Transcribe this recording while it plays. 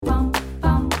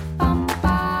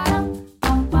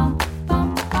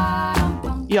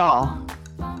Y'all,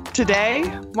 today,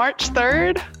 March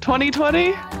 3rd,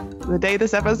 2020, the day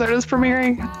this episode is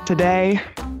premiering, today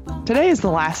is the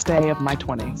last day of my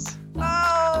 20s.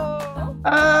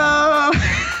 Oh.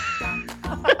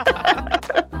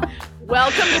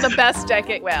 Welcome to the best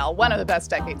decade. Well, one of the best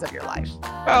decades of your life.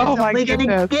 Oh, my goodness. It's only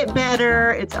going to get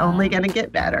better. It's only going to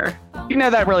get better. You know,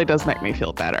 that really does make me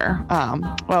feel better.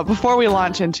 Well, before we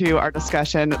launch into our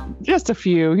discussion, just a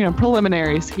few,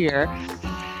 preliminaries here.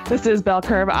 This is Bell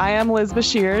Curve. I am Liz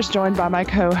Bashirs, joined by my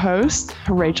co-hosts,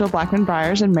 Rachel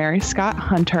Blackman-Byers and Mary Scott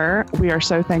Hunter. We are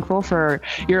so thankful for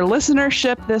your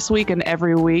listenership this week and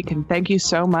every week. And thank you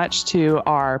so much to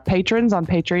our patrons on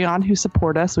Patreon who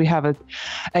support us. We have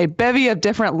a bevy of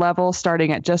different levels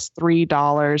starting at just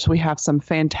 $3. We have some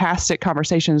fantastic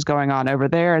conversations going on over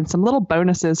there and some little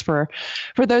bonuses for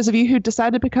those of you who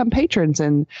decide to become patrons.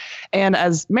 And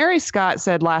as Mary Scott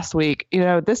said last week,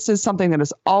 this is something that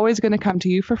is always going to come to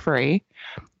you for free,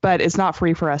 but it's not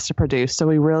free for us to produce. So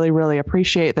we really, really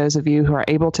appreciate those of you who are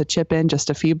able to chip in just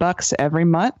a few bucks every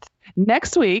month.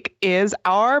 Next week is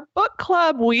our book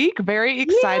club week. Very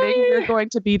exciting. Yay! We're going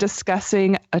to be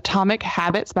discussing Atomic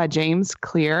Habits by James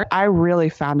Clear. I really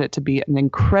found it to be an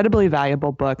incredibly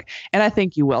valuable book, and I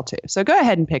think you will too. So go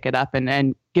ahead and pick it up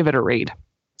and give it a read.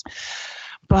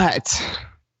 But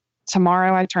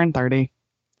tomorrow I turn 30,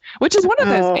 which is one of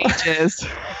those ages.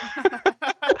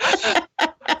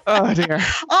 Oh dear.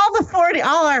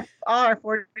 All our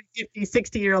 40, 50,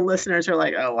 60-year-old listeners are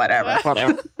like, oh, whatever.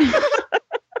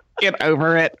 Get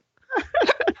over it.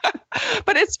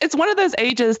 But it's one of those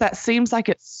ages that seems like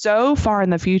it's so far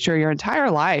in the future, your entire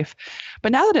life.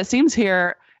 But now that it seems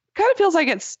here, it kind of feels like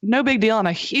it's no big deal and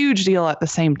a huge deal at the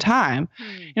same time.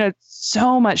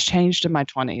 So much changed in my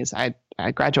 20s.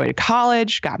 I graduated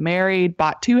college, got married,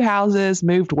 bought 2 houses,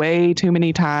 moved way too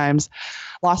many times,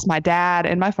 lost my dad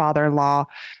and my father-in-law,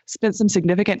 spent some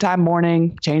significant time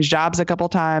mourning, changed jobs a couple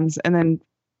times. And then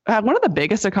one of the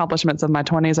biggest accomplishments of my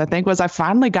 20s, I think, was I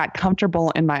finally got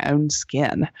comfortable in my own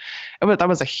skin. That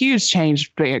was a huge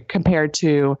change compared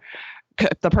to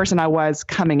the person I was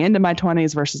coming into my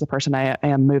 20s versus the person I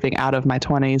am moving out of my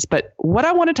 20s. But what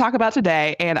I want to talk about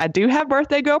today, and I do have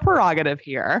birthday girl prerogative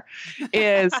here,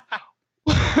 is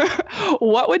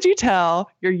what would you tell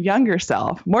your younger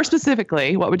self? More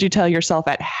specifically, what would you tell yourself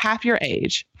at half your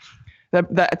age?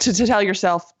 To tell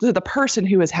yourself, to the person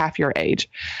who is half your age.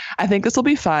 I think this will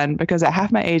be fun because at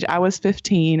half my age, I was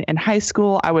 15. In high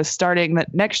school,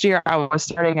 next year, I was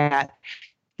starting at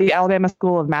the Alabama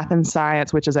School of Math and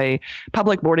Science, which is a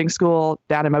public boarding school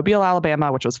down in Mobile,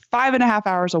 Alabama, which was 5.5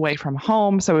 hours away from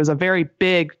home. So it was a very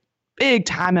big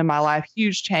time in my life,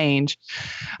 huge change.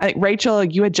 I think, Rachel,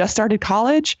 you had just started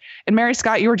college, and Mary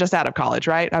Scott, you were just out of college,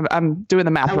 right? I'm doing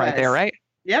the math right there, right?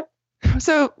 Yep.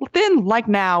 So then, like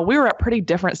now, we were at pretty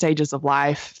different stages of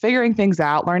life, figuring things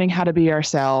out, learning how to be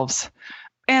ourselves.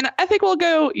 And I think we'll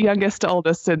go youngest to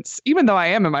oldest, since even though I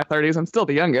am in my 30s, I'm still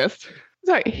the youngest.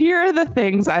 So here are the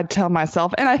things I'd tell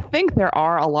myself. And I think there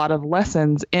are a lot of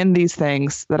lessons in these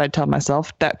things that I'd tell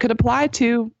myself that could apply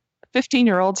to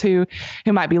 15-year-olds who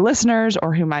might be listeners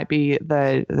or who might be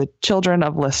the children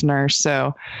of listeners.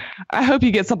 So I hope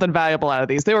you get something valuable out of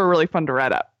these. They were really fun to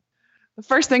read up. The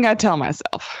first thing I tell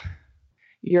myself: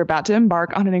 you're about to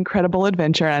embark on an incredible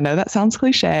adventure. I know that sounds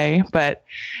cliche, but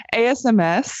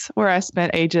ASMS, where I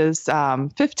spent ages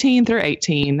 15 through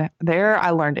 18, there I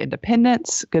learned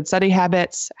independence, good study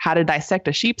habits, how to dissect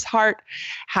a sheep's heart,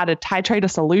 how to titrate a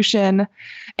solution,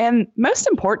 and most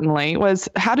importantly was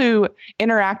how to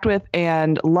interact with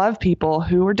and love people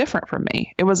who were different from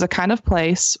me. It was a kind of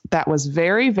place that was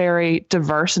very, very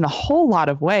diverse in a whole lot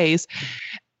of ways,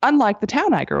 unlike the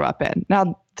town I grew up in.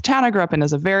 Now, the town I grew up in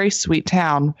is a very sweet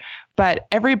town, but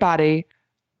everybody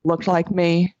looked like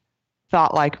me,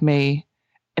 thought like me,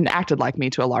 and acted like me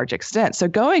to a large extent. So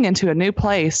going into a new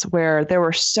place where there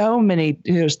were so many,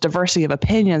 there's diversity of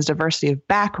opinions, diversity of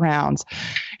backgrounds.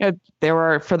 There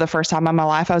were, for the first time in my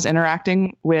life, I was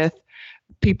interacting with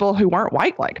people who weren't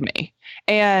white like me.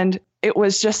 And it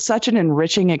was just such an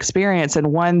enriching experience,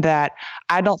 and one that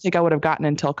I don't think I would have gotten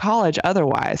until college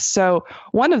otherwise. So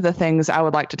one of the things I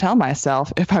would like to tell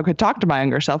myself, if I could talk to my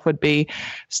younger self, would be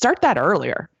start that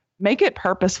earlier. Make it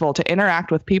purposeful to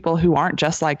interact with people who aren't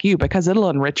just like you, because it'll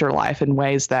enrich your life in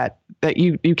ways that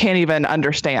you can't even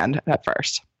understand at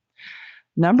first.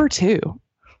 Number 2,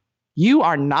 you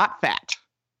are not fat.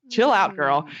 Chill out,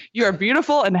 girl. You are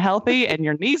beautiful and healthy, and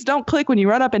your knees don't click when you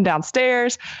run up and down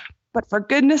stairs. But for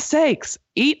goodness sakes,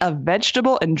 eat a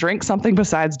vegetable and drink something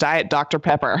besides Diet Dr.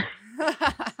 Pepper.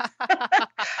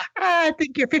 I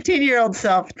think your 15-year-old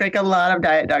self drank a lot of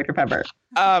Diet Dr. Pepper.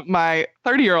 My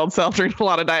 30-year-old self drank a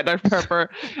lot of Diet Dr. Pepper.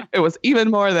 It was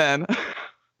even more then.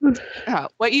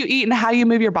 What you eat and how you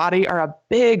move your body are a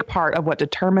big part of what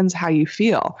determines how you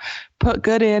feel. Put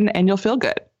good in and you'll feel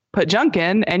good. Put junk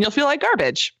in and you'll feel like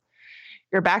garbage.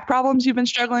 Your back problems you've been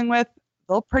struggling with,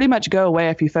 they'll pretty much go away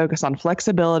if you focus on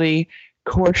flexibility,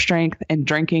 core strength, and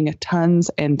drinking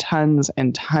tons and tons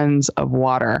and tons of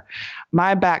water.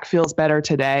 My back feels better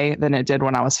today than it did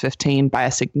when I was 15 by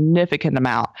a significant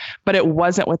amount, but it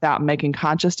wasn't without making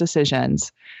conscious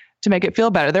decisions to make it feel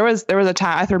better. There was a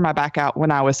time I threw my back out when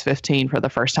I was 15 for the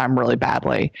first time really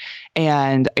badly.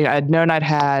 And I'd known I'd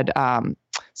had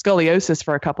scoliosis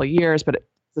for a couple of years, but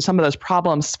some of those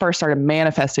problems first started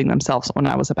manifesting themselves when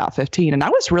I was about 15. And I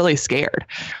was really scared.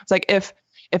 It's like, if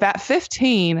at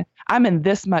 15, I'm in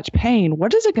this much pain,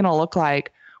 what is it going to look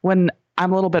like when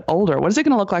I'm a little bit older? What is it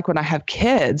going to look like when I have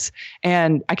kids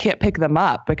and I can't pick them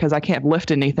up because I can't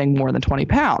lift anything more than 20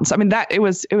 pounds? I mean, it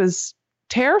was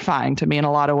terrifying to me in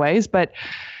a lot of ways,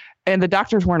 and the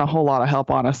doctors weren't a whole lot of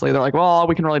help, honestly. They're like, well, all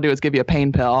we can really do is give you a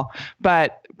pain pill.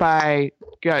 But by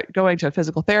going to a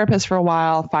physical therapist for a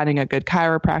while, finding a good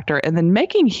chiropractor, and then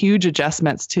making huge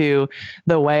adjustments to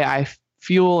the way I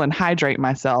fuel and hydrate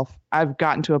myself, I've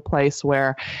gotten to a place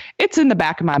where it's in the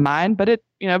back of my mind, but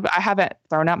I haven't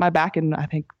thrown out my back in, I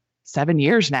think, 7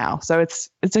 years now. So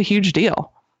it's a huge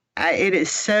deal. It is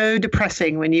so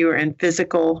depressing when you are in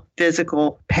physical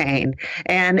pain,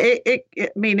 and it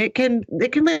can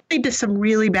lead to some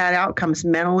really bad outcomes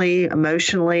mentally,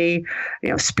 emotionally,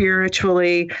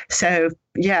 spiritually. So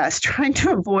yes,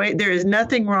 there is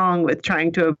nothing wrong with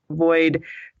trying to avoid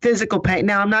physical pain.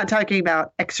 Now, I'm not talking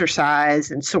about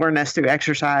exercise and soreness through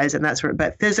exercise and that sort of,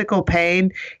 but physical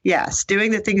pain, yes,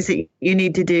 doing the things that you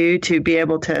need to do to be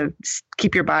able to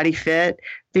keep your body fit,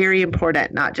 very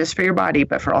important, not just for your body,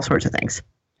 but for all sorts of things.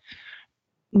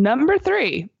 Number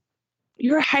 3,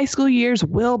 your high school years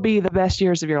will be the best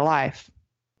years of your life,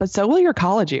 but so will your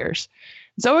college years.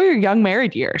 So will your young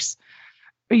married years.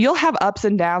 You'll have ups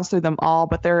and downs through them all,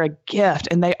 but they're a gift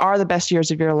and they are the best years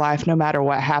of your life, no matter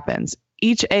what happens.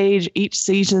 Each age, each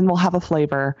season will have a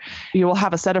flavor. You will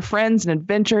have a set of friends and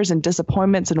adventures and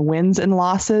disappointments and wins and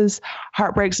losses,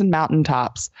 heartbreaks and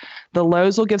mountaintops. The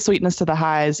lows will give sweetness to the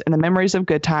highs, and the memories of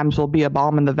good times will be a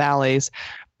balm in the valleys.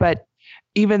 But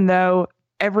even though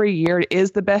every year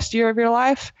is the best year of your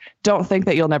life, don't think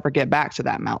that you'll never get back to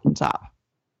that mountaintop.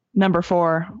 Number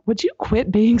 4, would you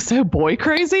quit being so boy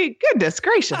crazy? Goodness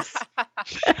gracious.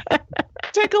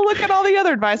 Take a look at all the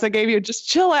other advice I gave you. Just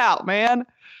chill out, man.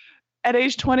 At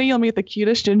age 20, you'll meet the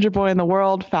cutest ginger boy in the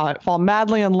world, fall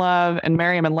madly in love, and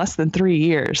marry him in less than 3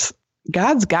 years.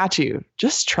 God's got you.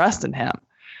 Just trust in him.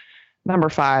 Number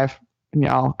 5, and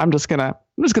y'all, I'm just gonna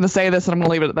say this and I'm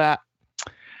gonna leave it at that.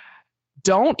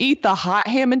 Don't eat the hot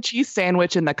ham and cheese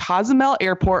sandwich in the Cozumel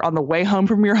airport on the way home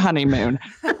from your honeymoon.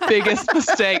 Biggest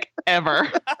mistake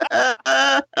ever.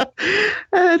 I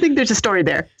think there's a story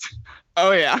there.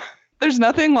 Oh yeah. There's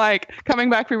nothing like coming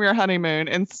back from your honeymoon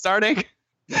and starting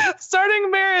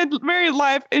married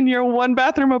life in your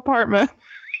 1-bathroom apartment.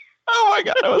 Oh my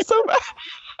God, it was so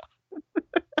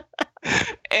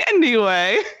bad.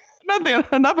 Anyway,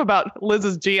 enough about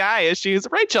Liz's GI issues.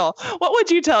 Rachel, what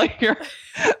would you tell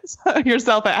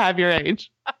yourself at half your age?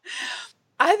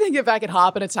 I think if I could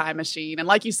hop in a time machine, and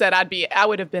like you said, I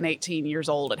would have been 18 years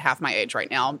old at half my age right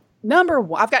now.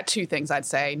 I've got 2 things I'd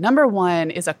say. Number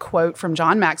 1 is a quote from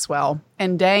John Maxwell,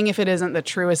 and dang if it isn't the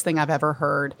truest thing I've ever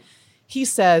heard. He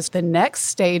says, the next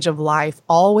stage of life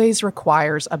always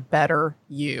requires a better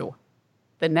you.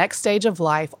 The next stage of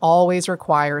life always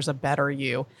requires a better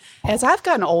you. As I've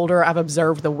gotten older, I've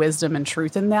observed the wisdom and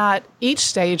truth in that. Each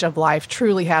stage of life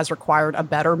truly has required a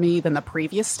better me than the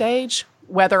previous stage.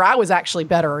 Whether I was actually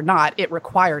better or not, it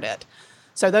required it.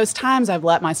 So those times I've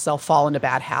let myself fall into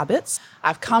bad habits,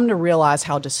 I've come to realize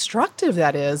how destructive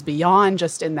that is beyond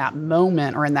just in that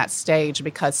moment or in that stage,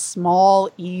 because small,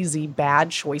 easy,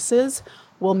 bad choices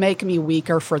will make me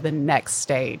weaker for the next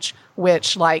stage,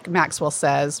 which, like Maxwell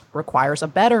says, requires a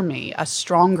better me, a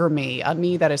stronger me, a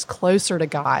me that is closer to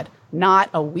God, not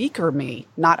a weaker me,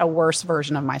 not a worse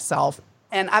version of myself.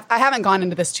 And I haven't gone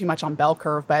into this too much on bell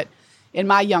curve, but in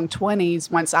my young 20s,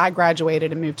 once I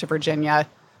graduated and moved to Virginia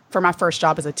for my first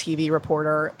job as a TV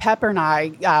reporter, Pepper and I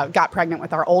got pregnant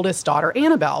with our oldest daughter,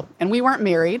 Annabelle, and we weren't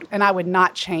married, and I would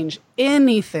not change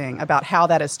anything about how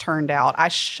that has turned out. I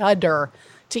shudder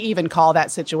to even call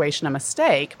that situation a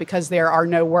mistake because there are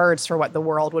no words for what the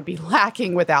world would be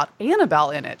lacking without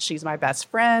Annabelle in it. She's my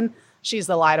best friend. She's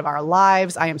the light of our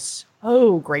lives. I am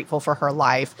so grateful for her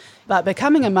life. But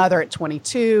becoming a mother at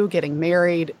 22, getting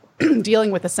married,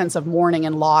 dealing with a sense of mourning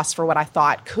and loss for what I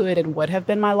thought could and would have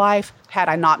been my life had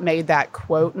I not made that,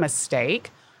 quote,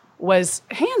 mistake, was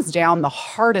hands down the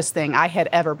hardest thing I had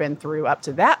ever been through up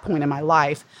to that point in my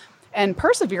life. And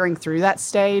persevering through that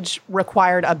stage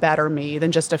required a better me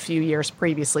than just a few years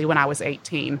previously when I was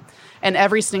 18. And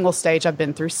every single stage I've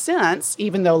been through since,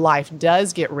 even though life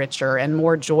does get richer and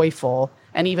more joyful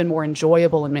and even more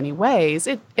enjoyable in many ways,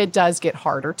 it does get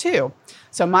harder too.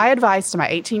 So my advice to my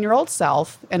 18-year-old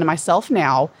self and to myself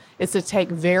now is to take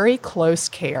very close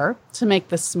care to make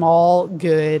the small,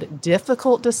 good,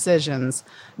 difficult decisions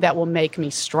that will make me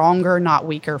stronger, not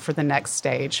weaker, for the next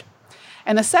stage.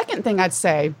 And the second thing I'd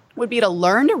say would be to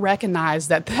learn to recognize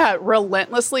that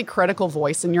relentlessly critical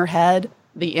voice in your head,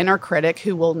 the inner critic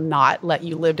who will not let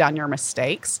you live down your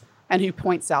mistakes and who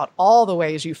points out all the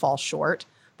ways you fall short,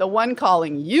 the one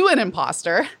calling you an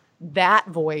imposter, that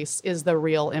voice is the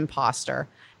real imposter.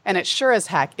 And it sure as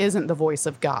heck isn't the voice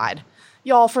of God.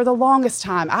 Y'all, for the longest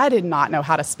time, I did not know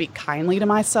how to speak kindly to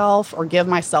myself or give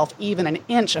myself even an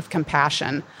inch of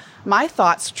compassion. My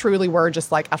thoughts truly were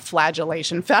just like a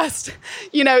flagellation fest.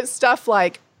 Stuff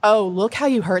like, oh, look how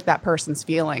you hurt that person's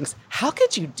feelings. How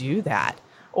could you do that?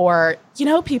 Or,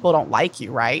 people don't like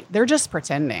you, right? They're just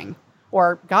pretending.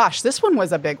 Or, gosh, this one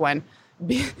was a big one.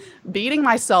 Beating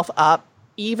myself up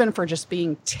even for just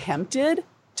being tempted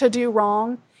to do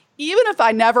wrong, even if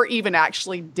I never even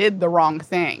actually did the wrong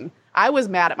thing. I was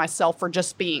mad at myself for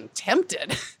just being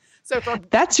tempted.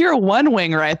 That's your one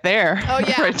wing right there. Oh,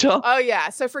 yeah. Rachel. Oh, yeah.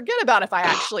 So forget about if I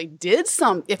actually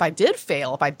if I did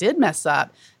fail, if I did mess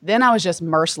up, then I was just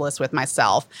merciless with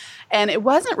myself. And it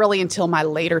wasn't really until my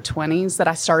later 20s that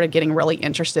I started getting really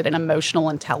interested in emotional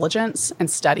intelligence and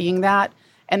studying that.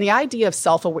 And the idea of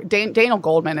self-awareness, Daniel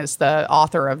Goleman is the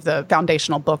author of the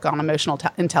foundational book on emotional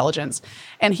intelligence.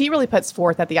 And he really puts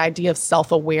forth that the idea of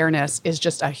self-awareness is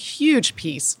just a huge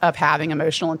piece of having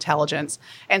emotional intelligence.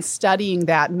 And studying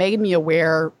that made me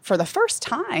aware for the first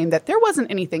time that there wasn't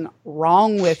anything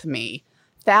wrong with me.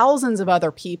 Thousands of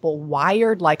other people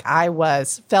wired like I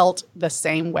was felt the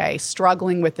same way,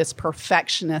 struggling with this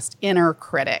perfectionist inner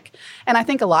critic. And I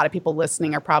think a lot of people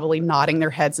listening are probably nodding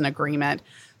their heads in agreement.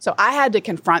 So I had to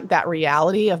confront that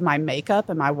reality of my makeup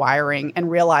and my wiring and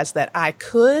realize that I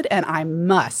could and I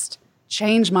must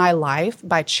change my life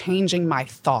by changing my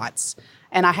thoughts.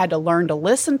 And I had to learn to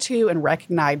listen to and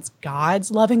recognize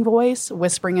God's loving voice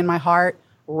whispering in my heart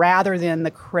rather than the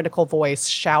critical voice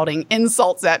shouting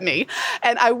insults at me.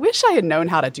 And I wish I had known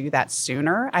how to do that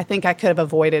sooner. I think I could have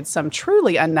avoided some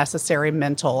truly unnecessary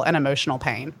mental and emotional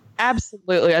pain.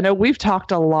 Absolutely. I know we've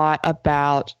talked a lot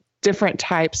about different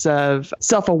types of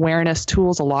self-awareness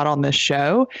tools a lot on this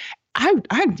show. I'm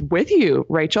with you,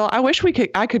 Rachel. I wish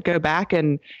I could go back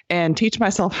and teach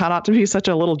myself how not to be such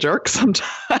a little jerk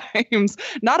sometimes,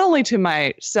 not only to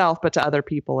myself, but to other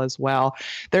people as well.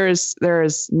 There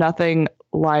is nothing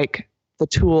like the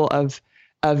tool of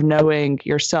knowing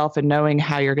yourself and knowing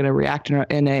how you're going to react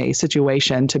in a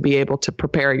situation to be able to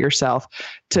prepare yourself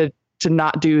to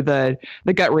not do the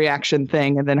gut reaction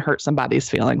thing and then hurt somebody's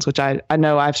feelings, which I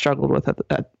know I've struggled with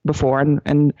before,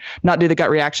 and not do the gut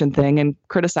reaction thing and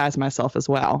criticize myself as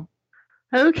well.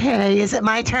 Okay, is it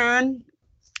my turn?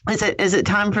 Is it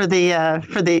time for the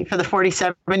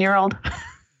 47-year-old?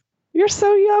 You're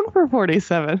so young for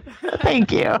 47.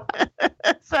 Thank you.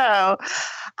 So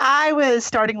I was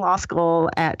starting law school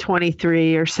at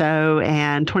 23 or so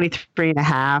and 23 and a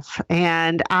half.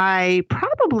 And I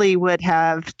probably would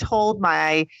have told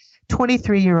my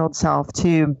 23-year-old self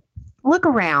to look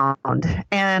around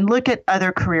and look at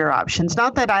other career options.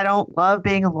 Not that I don't love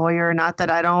being a lawyer, not that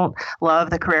I don't love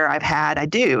the career I've had. I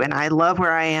do, and I love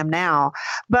where I am now.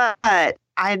 But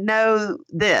I know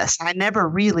this, I never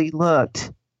really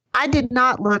looked. I did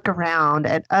not look around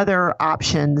at other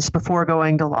options before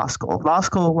going to law school. Law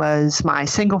school was my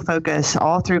single focus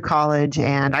all through college,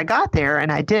 and I got there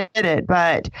and I did it.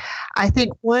 But I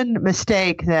think one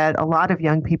mistake that a lot of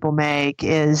young people make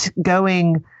is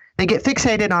they get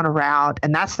fixated on a route,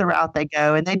 and that's the route they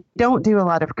go, and they don't do a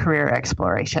lot of career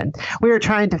exploration. We were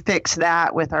trying to fix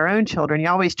that with our own children. You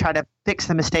always try to fix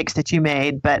the mistakes that you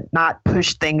made, but not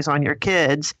push things on your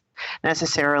kids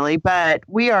necessarily. But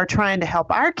we are trying to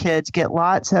help our kids get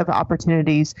lots of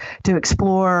opportunities to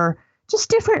explore just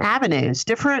different avenues,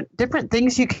 different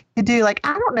things you could do. Like,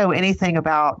 I don't know anything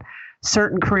about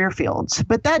certain career fields,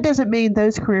 but that doesn't mean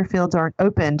those career fields aren't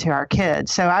open to our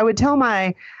kids. So I would tell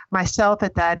myself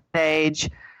at that age,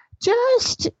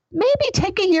 just maybe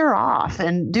take a year off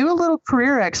and do a little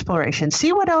career exploration.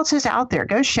 See what else is out there.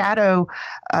 Go shadow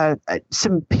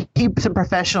some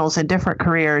professionals in different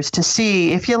careers to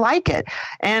see if you like it.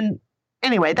 And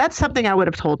anyway, that's something I would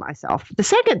have told myself. The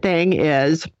second thing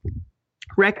is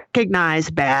recognize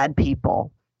bad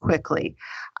people quickly.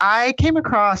 I came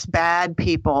across bad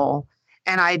people,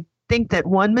 and I think that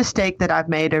one mistake that I've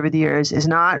made over the years is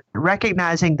not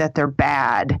recognizing that they're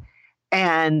bad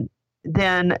and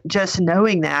then just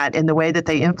knowing that in the way that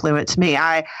they influence me.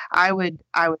 I would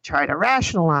try to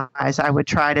rationalize. I would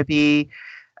try to be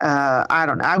I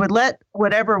don't know. I would let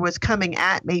whatever was coming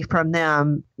at me from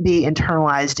them be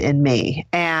internalized in me.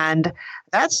 And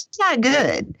that's not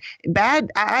good.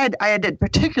 I had a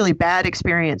particularly bad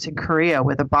experience in Korea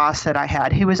with a boss that I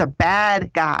had. He was a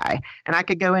bad guy. And I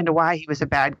could go into why he was a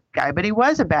bad guy, but he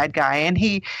was a bad guy. And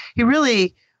he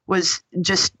really was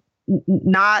just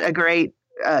not a great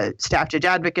staff judge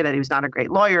advocate, and he was not a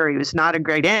great lawyer. He was not a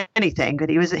great anything, but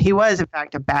he was in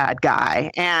fact a bad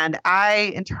guy. And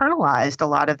I internalized a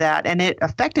lot of that, and it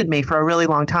affected me for a really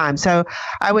long time. So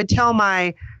I would tell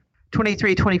my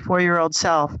 23, 24-year-old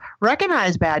self,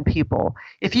 recognize bad people.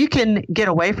 If you can get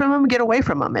away from them, get away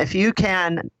from them. If you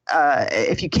can't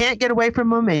get away from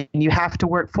them and you have to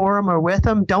work for them or with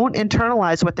them, don't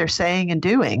internalize what they're saying and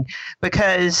doing,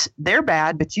 because they're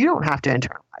bad, but you don't have to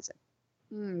internalize it.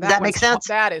 Does that make sense?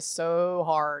 That is so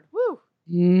hard. Woo.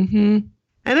 Mm-hmm.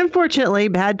 And unfortunately,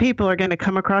 bad people are going to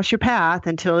come across your path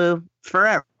until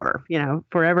forever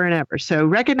and ever. So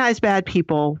recognize bad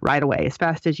people right away, as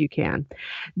fast as you can.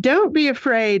 Don't be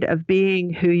afraid of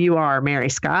being who you are, Mary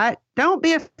Scott. Don't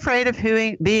be afraid of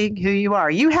being who you are.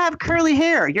 You have curly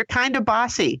hair. You're kind of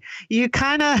bossy. You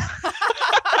kind of...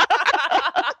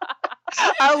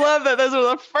 I love that. Those are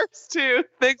the first two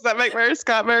things that make Mary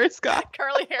Scott Mary Scott.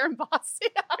 Curly hair and bossy.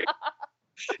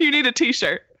 You need a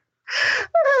t-shirt.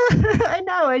 I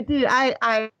know I do.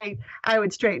 I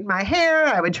would straighten my hair.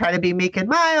 I would try to be meek and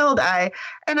mild. I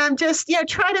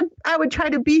would try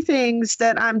to be things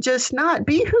that I'm just not.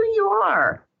 Be who you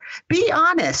are. Be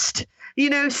honest.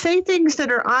 Say things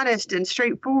that are honest and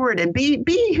straightforward, and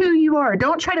be who you are.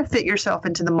 Don't try to fit yourself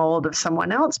into the mold of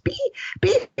someone else. Be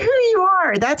who you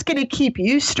are. That's going to keep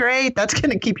you straight. That's going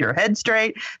to keep your head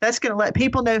straight. That's going to let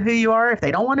people know who you are. If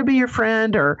they don't want to be your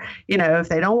friend, or, if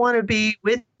they don't want to be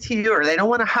with you, or they don't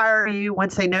want to hire you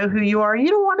once they know who you are, you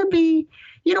don't want to be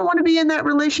in that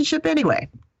relationship anyway.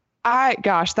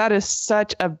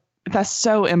 That's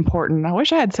so important. I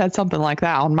wish I had said something like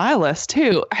that on my list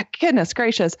too. Goodness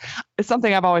gracious. It's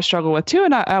something I've always struggled with too.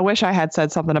 And I wish I had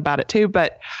said something about it too,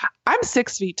 but I'm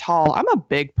 6 feet tall. I'm a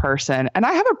big person, and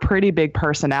I have a pretty big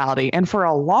personality. And for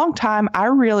a long time, I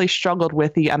really struggled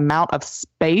with the amount of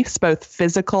space, both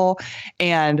physical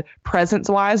and presence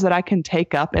wise, that I can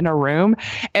take up in a room,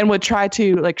 and would try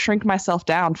to shrink myself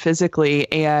down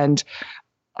physically and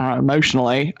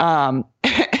emotionally.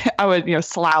 I would,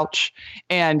 slouch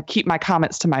and keep my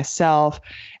comments to myself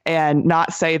and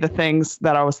not say the things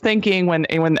that I was thinking when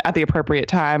at the appropriate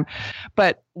time.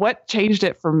 But what changed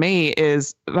it for me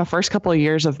is my first couple of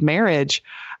years of marriage.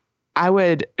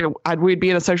 We'd be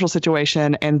in a social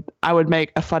situation, and I would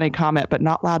make a funny comment, but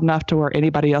not loud enough to where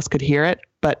anybody else could hear it,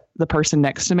 but the person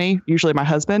next to me, usually my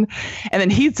husband. And then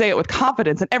he'd say it with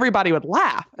confidence, and everybody would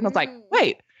laugh. And I was like,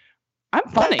 wait, I'm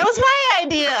funny. That was my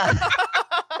idea.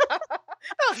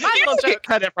 That was my you little don't joke. get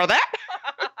credit for that.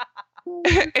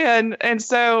 and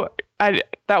so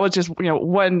that was just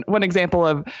one example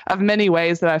of many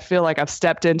ways that I feel like I've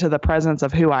stepped into the presence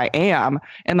of who I am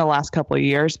in the last couple of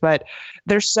years. But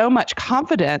there's so much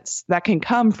confidence that can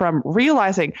come from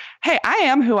realizing, hey, I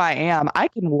am who I am. I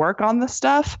can work on the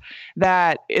stuff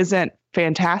that isn't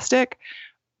fantastic,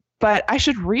 but I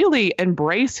should really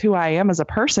embrace who I am as a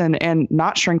person and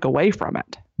not shrink away from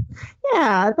it.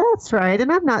 Yeah, that's right.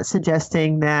 And I'm not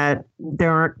suggesting that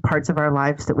there aren't parts of our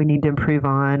lives that we need to improve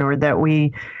on, or that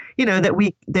we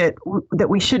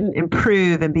shouldn't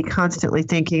improve and be constantly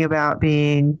thinking about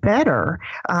being better,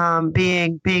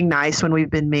 being nice when we've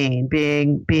been mean,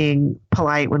 being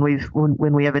polite when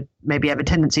we maybe have a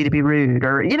tendency to be rude,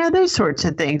 or those sorts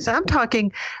of things. I'm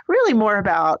talking really more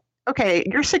about, okay,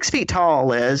 you're 6 feet tall,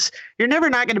 Liz. You're never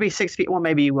not going to be 6 feet. Well,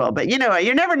 maybe you will, but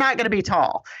you're never not going to be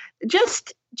tall.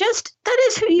 Just that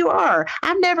is who you are.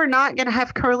 I'm never not going to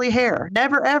have curly hair.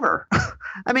 Never, ever.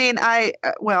 I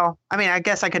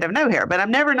guess I could have no hair, but I'm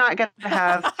never not going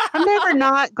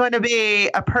to be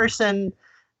a person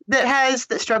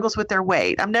that struggles with their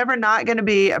weight. I'm never not going to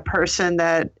be a person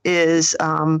that is,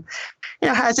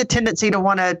 has a tendency to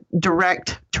want to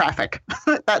direct traffic.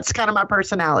 That's kind of my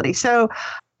personality. So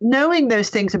knowing those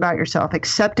things about yourself,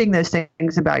 accepting those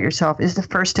things about yourself, is the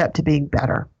first step to being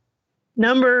better.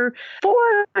 Number 4,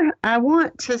 I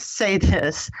want to say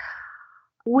this.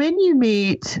 When you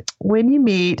meet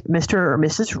Mr. or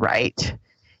Mrs. Right,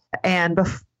 and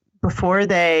before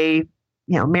they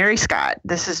Mary Scott,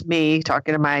 this is me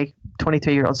talking to my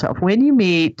 23-year-old self. When you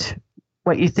meet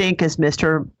what you think is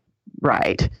Mr.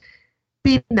 Right,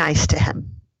 be nice to him.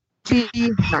 Be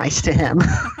nice to him.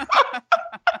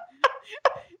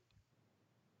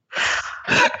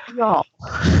 Y'all.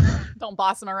 Don't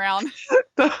boss him around.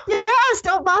 Yes,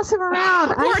 don't boss him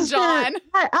around. Poor John.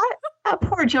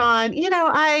 Poor John.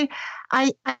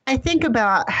 I think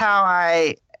about how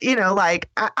I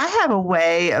have a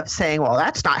way of saying, well,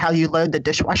 that's not how you load the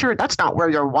dishwasher. That's not where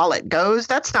your wallet goes.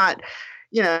 That's not,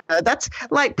 that's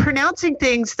like pronouncing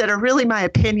things that are really my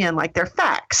opinion, like they're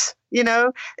facts.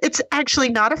 It's actually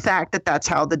not a fact that that's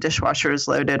how the dishwasher is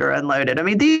loaded or unloaded. I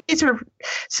mean, these are,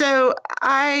 so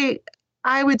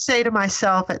I would say to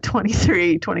myself at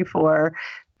 23, 24,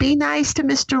 be nice to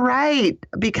Mr. Right,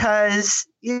 because,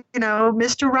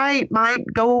 Mr. Right might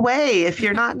go away if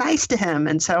you're not nice to him.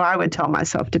 And so I would tell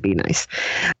myself to be nice.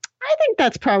 I think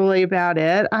that's probably about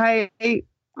it. I'm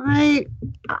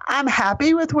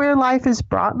happy with where life has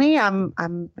brought me. I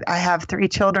have 3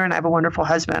 children. I have a wonderful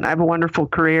husband. I have a wonderful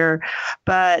career.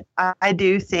 But I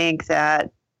do think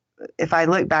that if I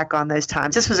look back on those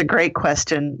times, this was a great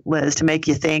question, Liz, to make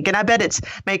you think. And I bet it's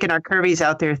making our curvies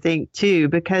out there think too,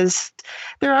 because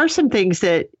there are some things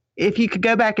that if you could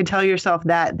go back and tell yourself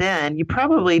that then, you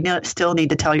probably still need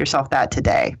to tell yourself that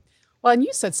today. Well, and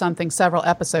you said something several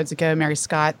episodes ago, Mary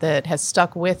Scott, that has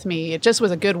stuck with me. It just was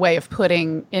a good way of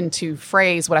putting into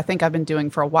phrase what I think I've been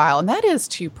doing for a while, and that is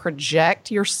to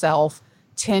project yourself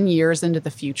 10 years into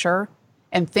the future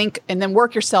and think, and then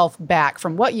work yourself back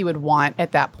from what you would want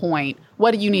at that point.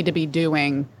 What do you need to be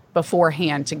doing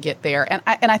beforehand to get there? And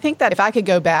I think that if I could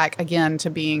go back again to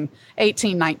being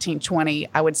 18, 19, 20,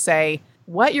 I would say,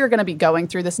 what you're going to be going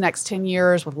through this next 10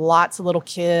 years with lots of little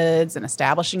kids and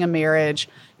establishing a marriage,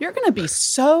 you're going to be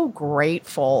so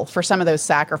grateful for some of those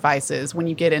sacrifices when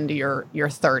you get into your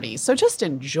 30s. So just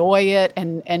enjoy it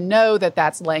and know that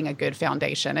that's laying a good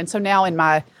foundation. And so now in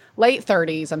my late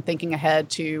 30s, I'm thinking ahead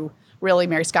to really,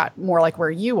 Mary Scott, more like where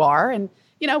you are. And,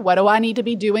 what do I need to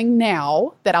be doing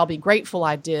now that I'll be grateful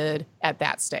I did at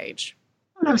that stage?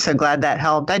 I'm so glad that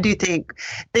helped. I do think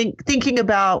thinking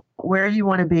about where you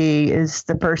want to be is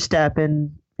the first step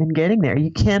in getting there.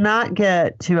 You cannot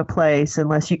get to a place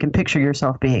unless you can picture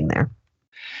yourself being there.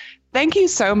 Thank you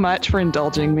so much for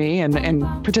indulging me and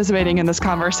participating in this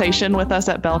conversation with us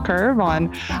at Bell Curve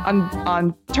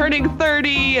on turning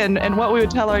 30 and what we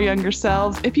would tell our younger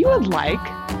selves. If you would like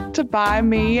to buy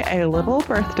me a little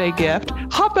birthday gift,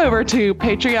 hop over to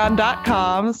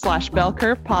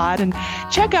patreon.com/bellcurvepod and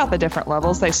check out the different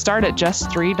levels. They start at just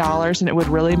 $3, and it would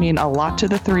really mean a lot to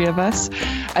the 3 of us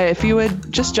if you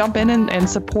would just jump in and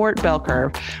support Bell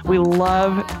Curve. We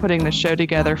love putting the show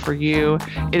together for you.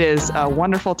 It is a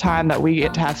wonderful time that we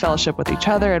get to have fellowship with each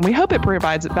other, and we hope it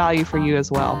provides value for you as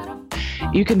well.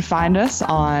 You can find us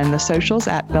on the socials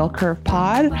at Bell Curve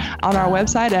Pod, on our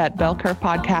website at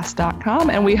bellcurvepodcast.com,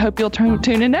 and we hope you'll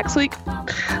tune in next week.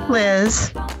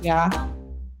 Liz. Yeah.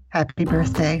 Happy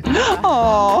birthday.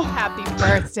 Oh. Happy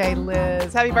birthday,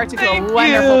 Liz. Happy birthday to a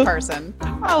wonderful person.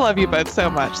 I love you both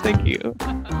so much. Thank you.